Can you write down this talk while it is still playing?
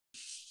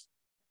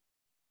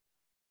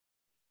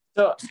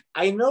So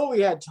I know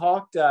we had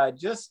talked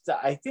just,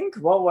 I think,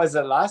 what was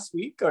it, last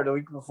week or the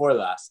week before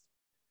last?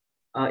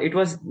 It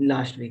was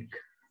last week.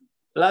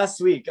 Last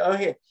week,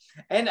 okay.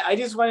 And I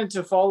just wanted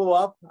to follow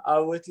up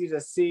with you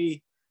to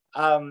see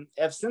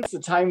if since the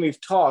time we've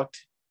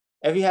talked,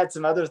 have you had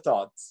some other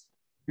thoughts?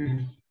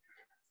 Mm-hmm.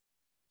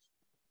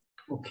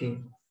 Okay.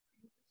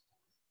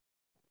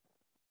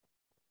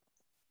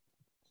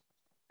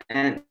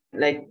 And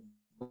like,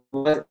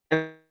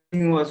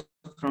 everything was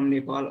from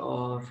Nepal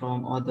or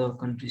from other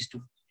countries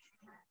too?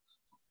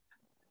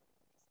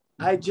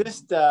 I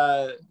just,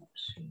 I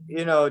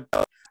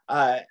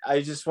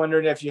just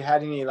wondered if you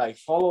had any like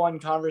follow-on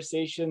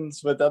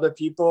conversations with other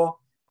people,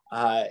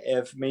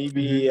 if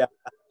maybe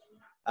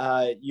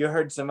you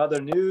heard some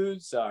other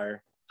news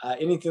or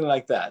anything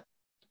like that.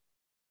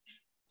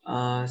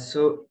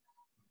 So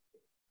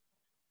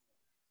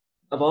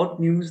about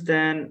news,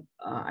 then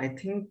I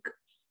think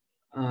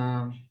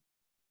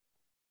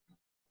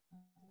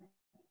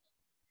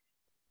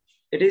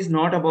it is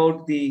not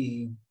about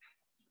the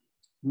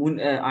moon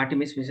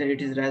Artemis mission.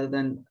 It is rather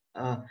than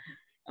a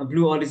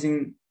Blue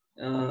Origin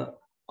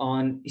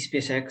on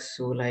SpaceX.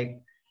 So like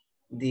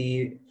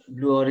the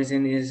Blue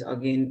Origin is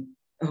again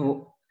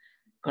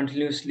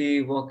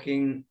continuously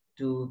working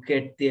to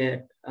get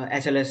their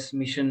HLS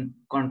mission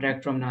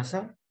contract from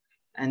NASA,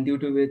 and due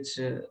to which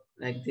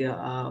like there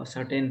are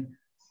certain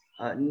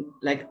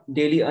like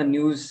daily a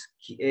news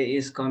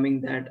is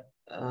coming that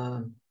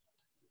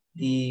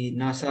the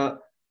NASA.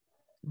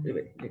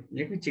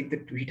 Let me check the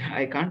tweet.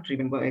 I can't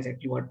remember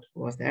exactly what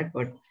was that,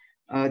 but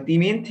the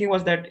main thing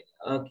was that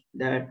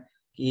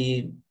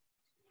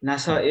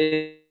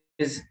NASA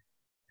is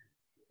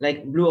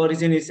like Blue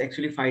Origin is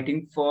actually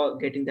fighting for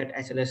getting that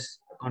HLS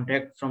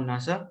contract from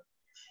NASA,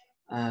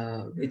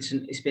 which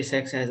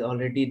SpaceX has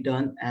already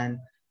done, and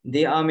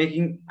they are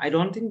making. I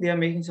don't think they are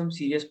making some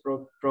serious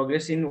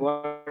progress in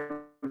what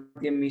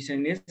their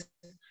mission is,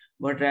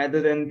 but rather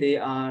than they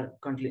are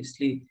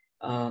continuously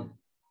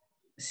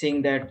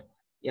saying that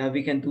yeah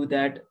we can do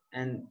that.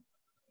 And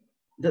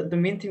the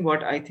main thing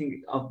what I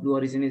think of Blue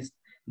Origin is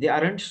they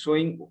aren't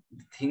showing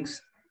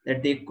things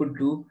that they could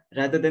do,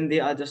 rather than they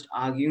are just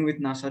arguing with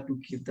NASA to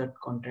give that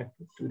contract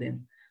to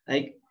them.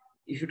 Like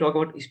if you talk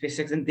about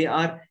SpaceX, then they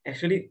are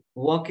actually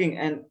working,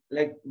 and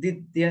like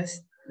there's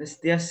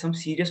some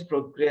serious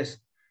progress.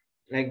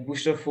 Like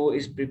booster 4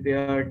 is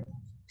prepared,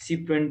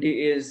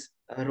 C20 is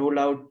rolled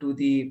out to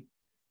the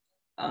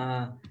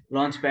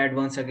launch pad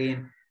once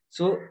again.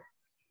 So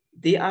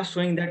they are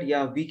showing that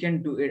yeah we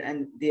can do it,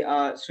 and they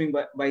are showing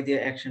by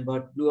their action.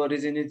 But Blue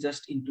Origin is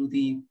just into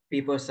the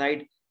paper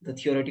side, the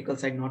theoretical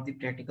side, not the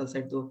practical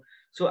side though.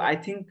 So I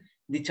think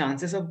the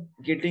chances of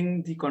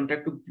getting the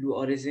contract to Blue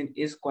Origin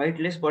is quite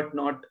less, but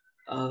not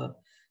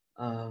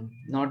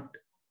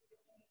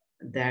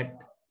that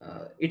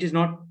it is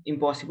not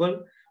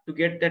impossible to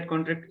get that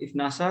contract if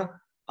NASA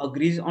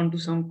agrees onto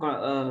some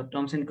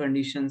terms and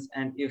conditions,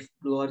 and if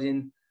Blue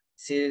Origin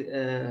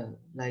say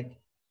like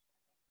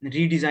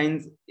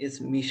redesigns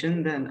its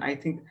mission, then I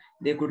think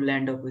they could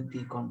land up with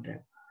the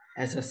contract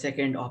as a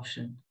second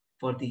option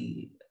for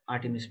the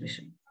Artemis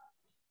mission.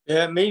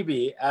 Yeah,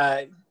 maybe.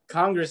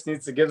 Congress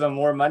needs to give them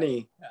more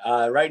money.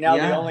 Right now,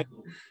 they Yeah, only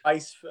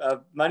price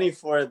money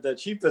for the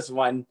cheapest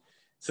one.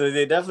 So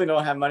they definitely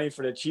don't have money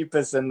for the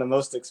cheapest and the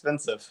most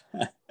expensive.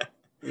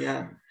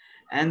 yeah,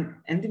 and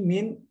the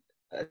main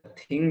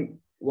thing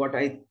what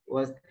I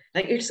was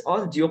like, it's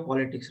all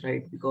geopolitics,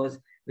 right? Because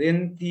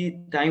when the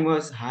time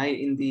was high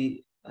in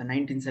the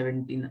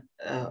 1917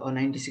 or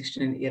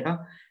 1916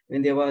 era,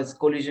 when there was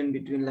collision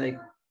between like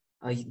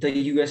the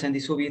US and the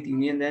Soviet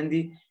Union, then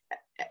the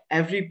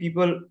every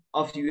people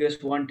of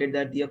US wanted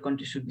that their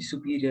country should be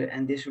superior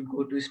and they should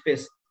go to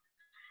space.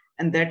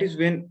 And that is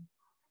when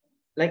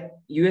like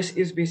US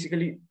is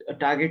basically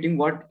targeting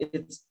what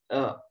its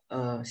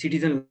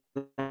citizen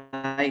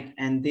like,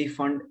 and they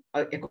fund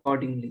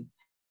accordingly.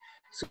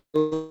 So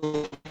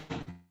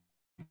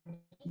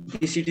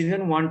the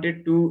citizen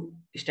wanted to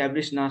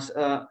establish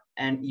NASA,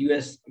 and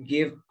US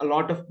gave a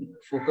lot of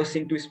focus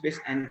into space,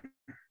 and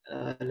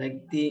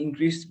like they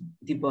increased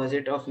the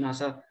budget of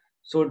NASA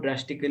so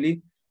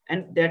drastically,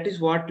 and that is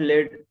what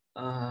led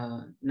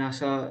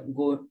NASA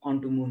go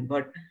onto moon.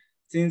 But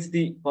since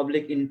the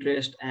public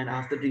interest, and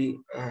after the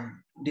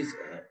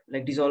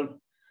dissolve,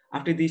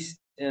 after this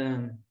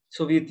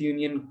Soviet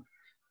Union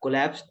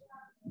collapsed,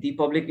 the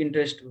public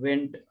interest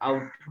went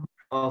out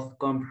of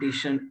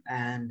competition,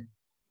 and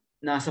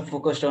NASA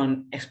focused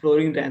on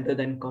exploring rather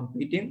than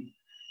competing.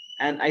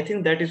 And I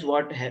think that is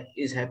what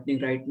is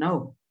happening right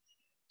now.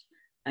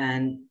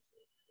 And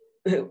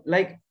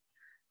like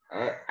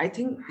I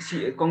think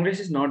Congress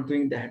is not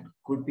doing that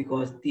good,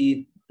 because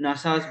the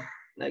NASA's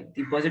like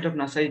the budget of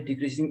NASA is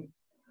decreasing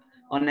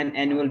on an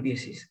annual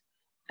basis.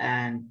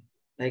 And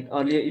like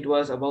earlier it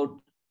was about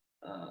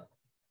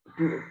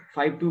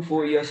 5 to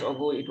 4 years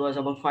ago it was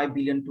about 5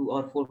 billion to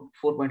or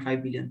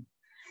 4.5 billion,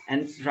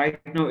 and right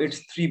now it's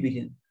 3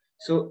 billion.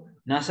 So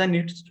NASA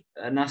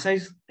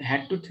is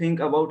had to think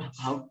about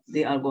how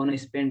they are going to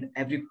spend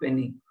every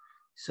penny.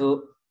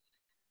 So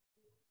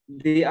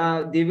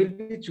they will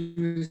be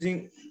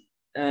choosing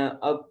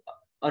a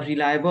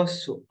reliable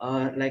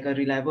like a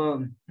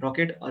reliable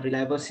rocket, a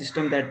reliable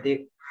system that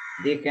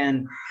they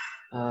can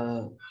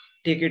uh,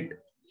 take it,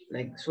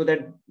 like so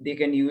that they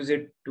can use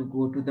it to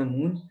go to the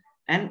moon.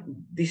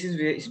 And this is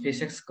where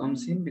SpaceX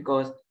comes in,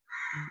 because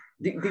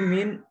the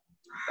main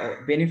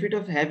benefit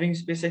of having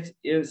SpaceX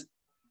is,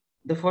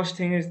 the first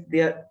thing is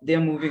they are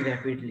moving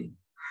rapidly.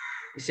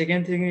 The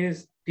second thing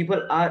is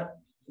people are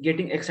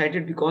getting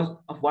excited because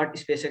of what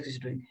SpaceX is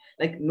doing.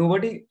 Like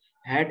nobody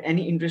had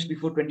any interest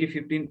before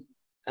 2015,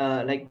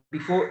 like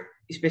before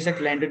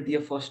SpaceX landed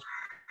their first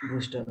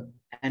booster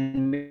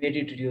and made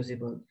it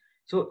reusable.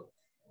 So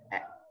uh,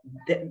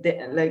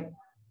 like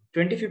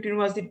 2015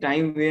 was the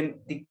time when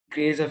the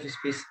craze of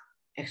space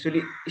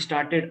actually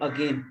started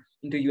again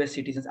into US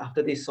citizens,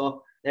 after they saw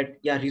that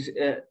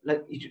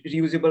like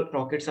reusable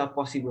rockets are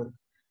possible.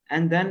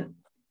 And then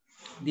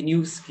the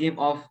news came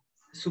of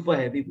super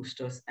heavy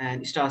boosters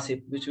and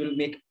Starship, which will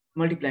make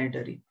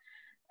multiplanetary.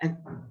 And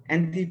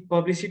and the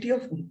publicity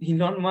of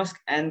Elon Musk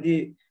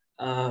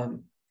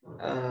um,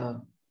 uh,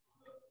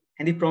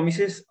 and the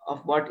promises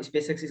of what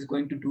SpaceX is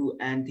going to do,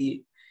 and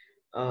the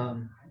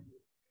um,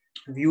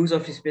 views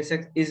of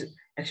SpaceX is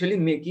actually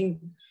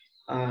making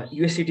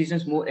US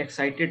citizens more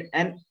excited,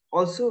 and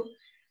also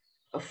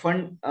a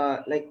fund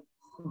like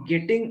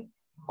getting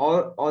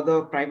all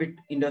the private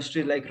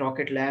industry like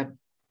Rocket Lab,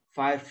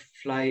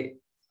 Firefly,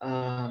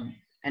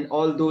 and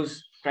all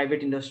those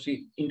private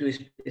industry into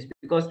space,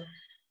 because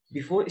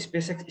before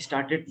SpaceX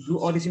started, Blue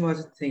Origin was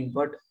a thing,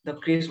 but the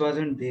craze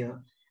wasn't there,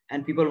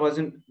 and people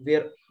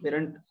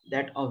weren't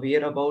that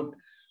aware about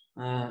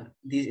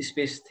these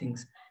space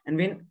things. And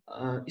when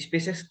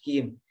SpaceX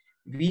came,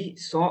 we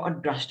saw a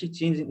drastic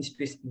change in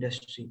space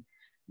industry.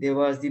 There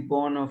was the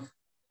born of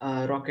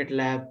Rocket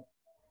Lab,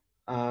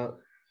 uh,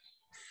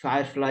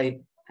 Firefly,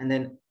 and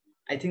then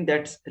I think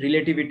that's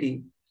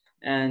Relativity,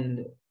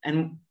 and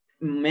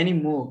many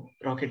more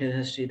rocket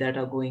industry that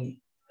are going,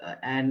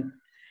 and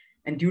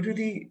due to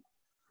the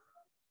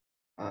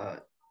uh,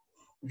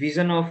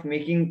 vision of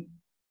making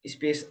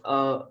space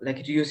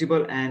like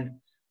reusable and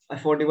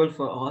affordable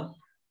for all,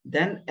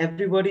 then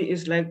everybody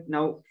is like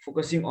now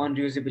focusing on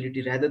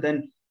reusability rather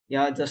than,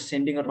 yeah, just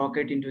sending a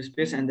rocket into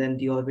space and then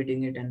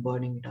deorbiting it and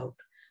burning it out.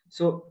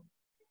 So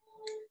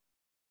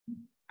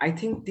I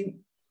think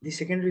the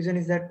second reason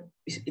is that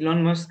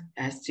Elon Musk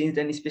has changed,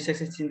 and SpaceX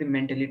has changed the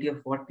mentality of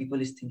what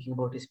people is thinking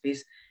about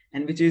space,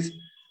 and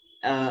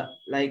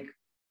like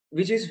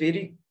which is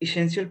very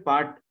essential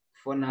part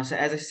for NASA.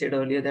 As I said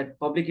earlier, that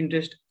public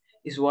interest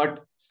is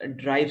what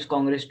drives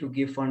Congress to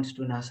give funds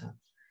to NASA.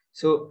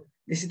 So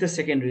this is the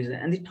second reason,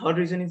 and the third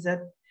reason is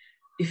that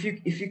if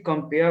you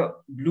compare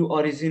Blue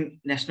Origin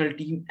national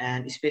team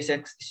and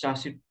SpaceX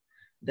Starship,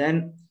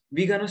 then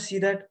we're gonna see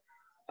that.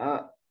 Uh,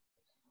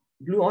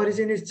 Blue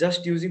Origin is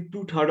just using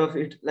two-third of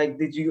it. Like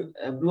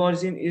Blue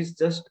Origin is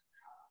just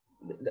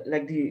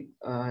like the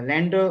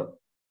lander.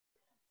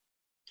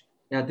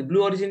 Yeah, the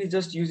Blue Origin is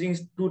just using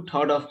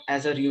two-third of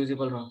as a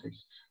reusable rocket,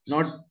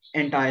 not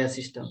entire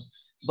system.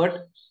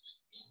 But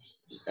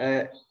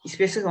uh,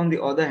 SpaceX, on the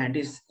other hand,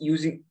 is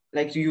using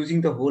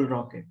the whole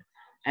rocket,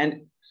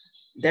 and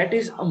that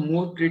is a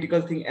more critical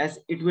thing, as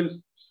it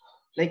will,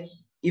 like,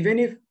 even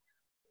if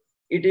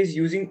it is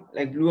using,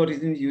 like, Blue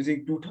Origin is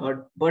using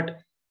two-third, but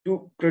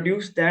to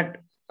produce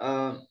that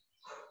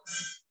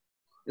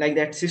like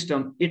that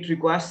system, it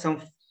requires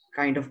some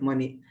kind of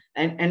money.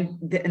 And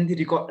the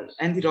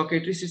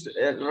rocketry system,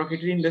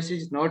 rocketry industry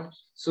is not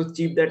so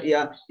cheap that,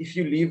 yeah, if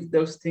you leave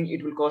those thing,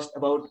 it will cost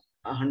about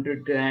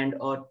 100 grand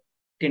or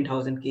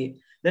 10,000 K.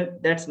 Then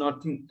that's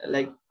nothing,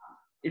 like,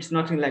 it's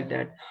nothing like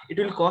that. It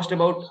will cost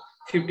about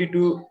 50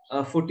 to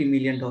 $40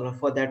 million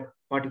for that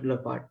particular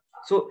part.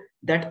 So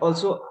that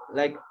also,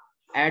 like,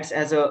 adds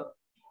as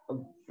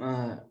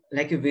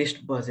like a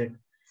waste budget.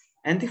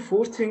 And the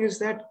fourth thing is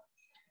that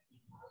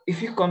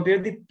if you compare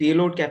the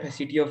payload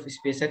capacity of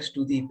SpaceX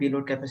to the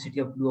payload capacity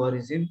of Blue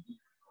Origin,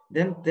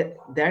 then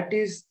that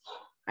is,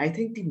 I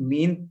think, the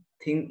main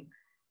thing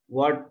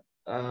what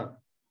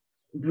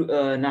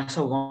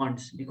NASA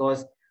wants,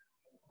 because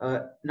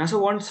NASA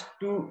wants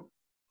to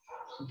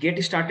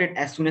get started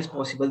as soon as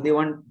possible. They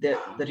want the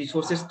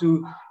resources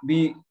to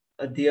be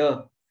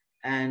there,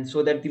 and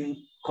so that the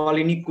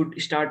colony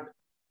could start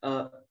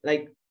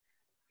like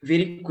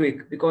very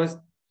quick. Because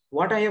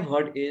what I have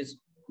heard is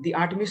the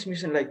Artemis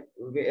mission, like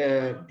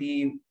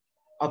the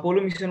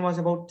Apollo mission was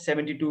about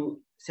 70 to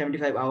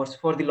 75 hours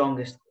for the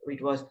longest.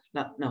 It was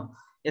no,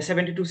 yeah,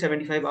 70 to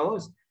 75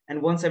 hours,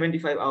 and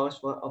 175 hours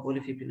for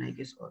Apollo 15, I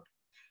guess. Or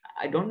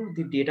I don't know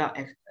the data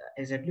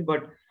exactly,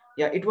 but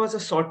yeah, it was a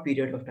short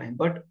period of time.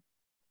 But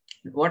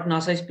what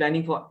NASA is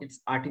planning for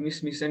its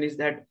Artemis mission is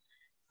that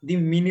the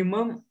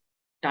minimum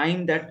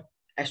time that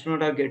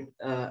astronauts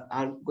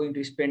are going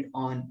to spend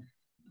on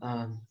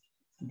um,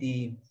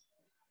 the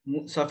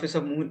surface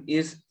of moon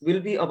is will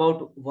be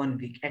about 1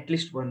 week, at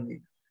least 1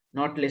 week,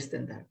 not less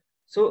than that.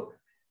 So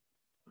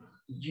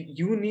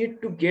you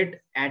need to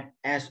get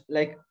as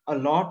like a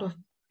lot of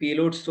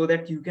payloads so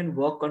that you can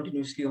work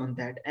continuously on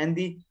that.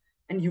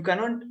 and you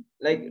cannot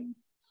like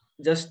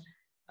just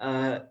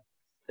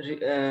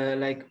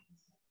like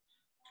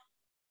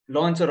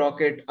launch a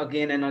rocket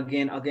again and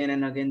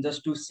again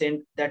just to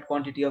send that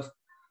quantity of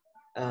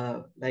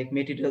like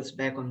materials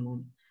back on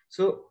moon.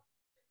 So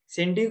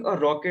sending a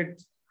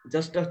rocket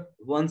just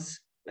once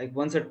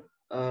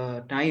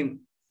a time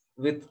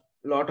with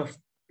lot of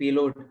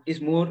payload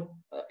is more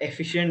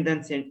efficient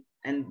than send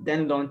and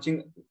then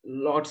launching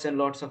lots and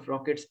lots of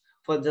rockets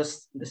for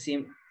just the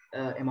same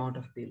amount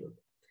of payload.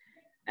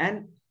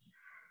 and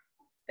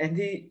and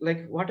the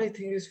like what I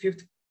think is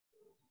fifth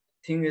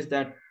thing is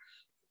that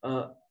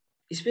uh,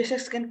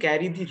 SpaceX can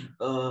carry the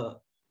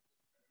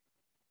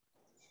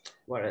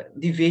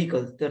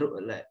vehicles,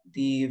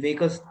 the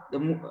vehicles,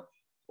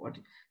 what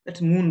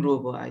that's moon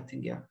rover, I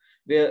think, yeah,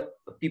 where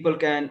people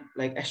can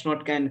like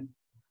astronaut can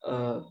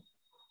uh,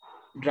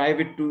 drive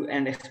it to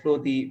and explore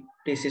the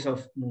places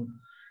of moon.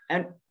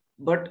 And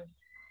but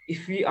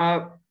if we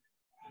are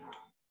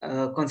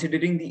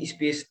considering the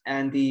space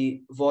and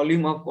the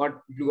volume of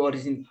what Blue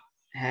Origin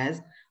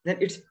has, then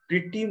it's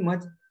pretty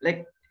much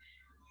like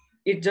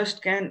it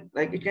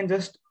can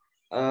just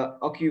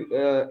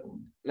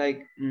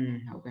like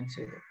how can I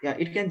say that? Yeah,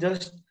 it can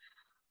just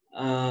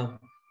uh,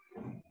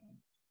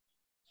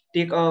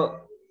 take a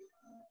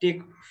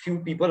take few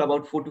people,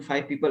 about 4 to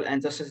 5 people,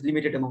 and just a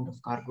limited amount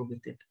of cargo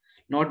with it,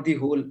 not the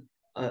whole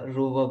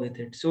rover with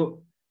it.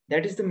 So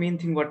that is the main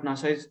thing what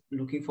NASA is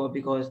looking for,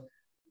 because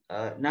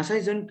NASA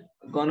isn't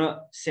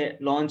gonna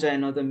launch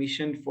another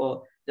mission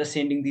for just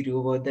sending the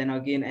rover, then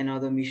again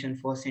another mission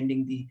for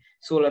sending the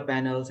solar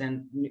panels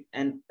and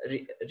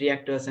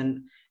reactors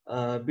and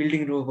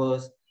building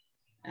rovers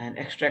and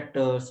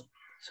extractors.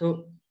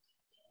 So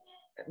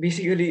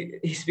basically,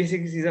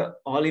 SpaceX is a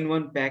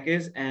all-in-one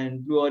package,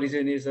 and Blue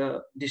Origin is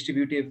a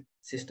distributive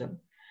system.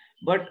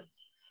 But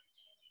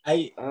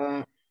I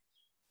uh,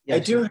 I yeah,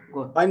 do sure, have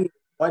go on.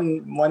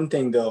 one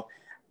thing though.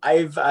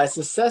 I've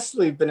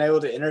successfully been able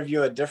to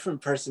interview a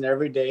different person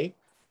every day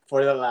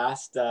for the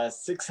last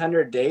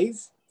 600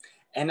 days.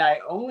 And I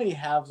only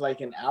have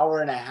like an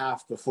hour and a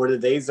half before the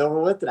day's over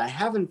with, and I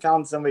haven't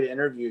found somebody to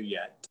interview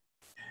yet.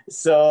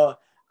 So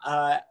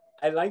uh,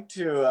 I'd like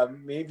to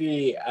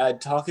maybe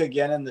talk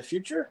again in the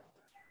future.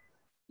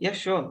 Yeah,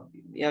 sure.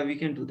 Yeah, we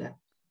can do that.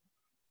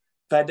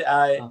 But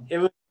Um, it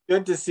was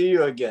good to see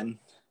you again.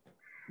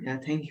 yeah,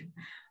 thank you.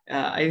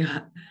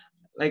 I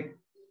like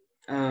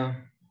uh,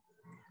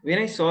 when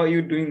I saw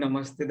you doing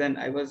Namaste, then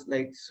I was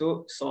like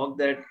so shocked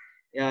that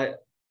yeah,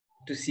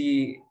 to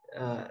see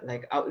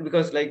like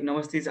because like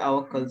Namaste is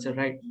our culture,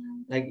 right?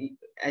 Like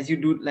as you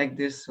do like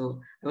this,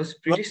 so I was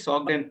Well, pretty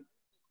shocked. And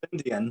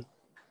Indian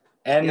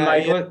and yeah, it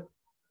my was,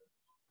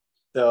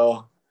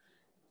 so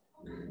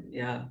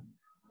yeah,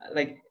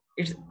 like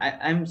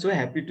I'm so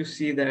happy to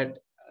see that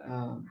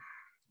uh,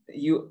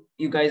 you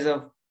guys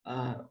are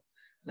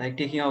like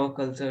taking our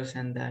cultures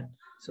and that.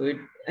 So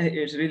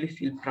it's really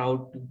feel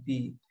proud to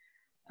be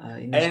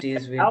in a and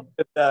stage where, now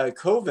with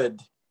COVID,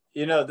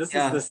 you know, this is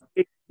yeah, the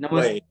safe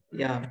Namaste, way.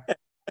 yeah,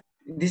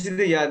 this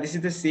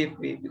is the safe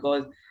way,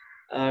 because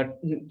uh,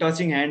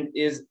 touching hand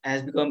is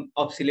has become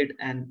obsolete,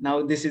 and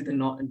now this is the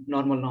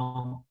normal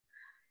norm.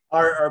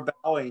 Or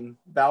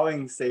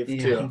bowing safe Yeah,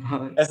 too,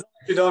 as long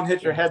as you don't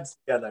hit your yeah, heads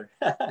together.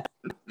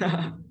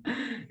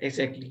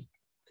 exactly.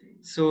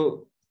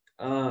 So,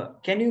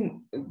 can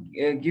you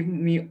give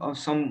me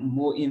some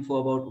more info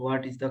about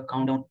what is the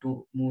countdown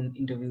to moon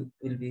interview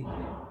will be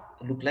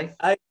look like?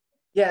 I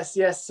yes.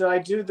 So I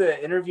do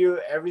the interview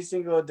every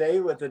single day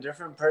with a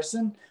different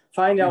person,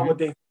 find out what Mm-hmm.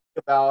 they think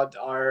about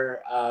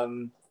our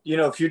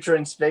future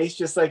in space,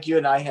 just like you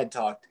and I had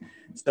talked.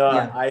 So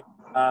Yeah,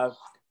 I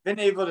been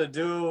able to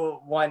do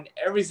one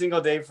every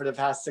single day for the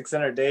past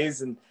 600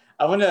 days, and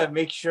I want to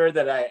make sure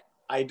that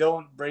I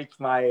don't break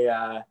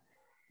my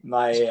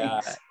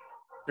streaks.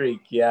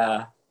 streak.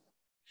 Yeah.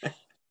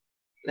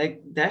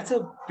 Like that's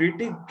a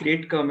pretty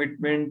great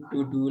commitment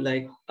to do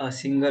like a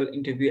single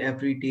interview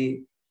every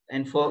day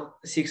and for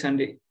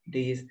 600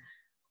 days.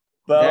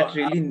 That Well,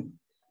 really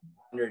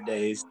 100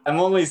 days. I'm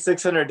only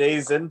 600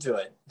 days into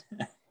it.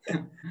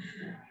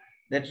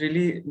 that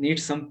really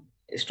needs some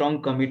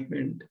strong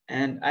commitment,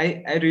 and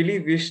I really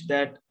wish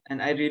that,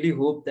 and I really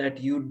hope that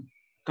you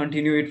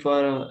continue it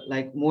for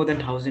like more than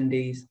 1,000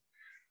 days,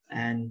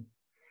 and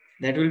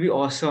that will be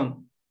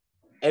awesome.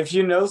 If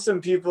you know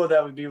some people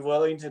that would be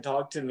willing to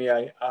talk to me,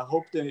 I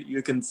hope that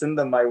you can send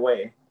them my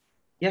way.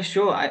 Yeah,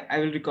 sure, I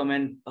will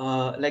recommend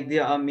like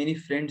there are many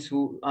friends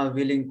who are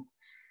willing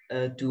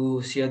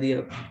to share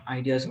their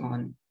ideas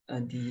on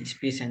the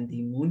space and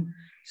the moon.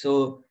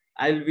 So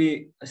I'll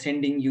be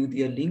sending you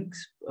their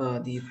links,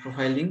 the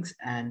profile links,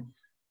 and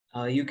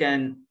you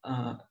can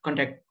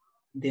contact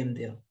them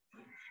there.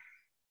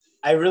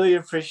 I really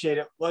appreciate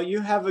it. Well,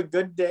 you have a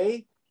good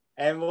day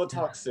and we'll Yeah,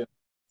 talk soon.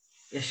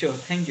 yeah, sure.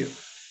 Thank you.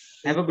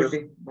 Have Thank a you. good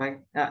day. Bye.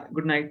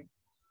 Good night.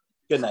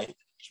 Good night.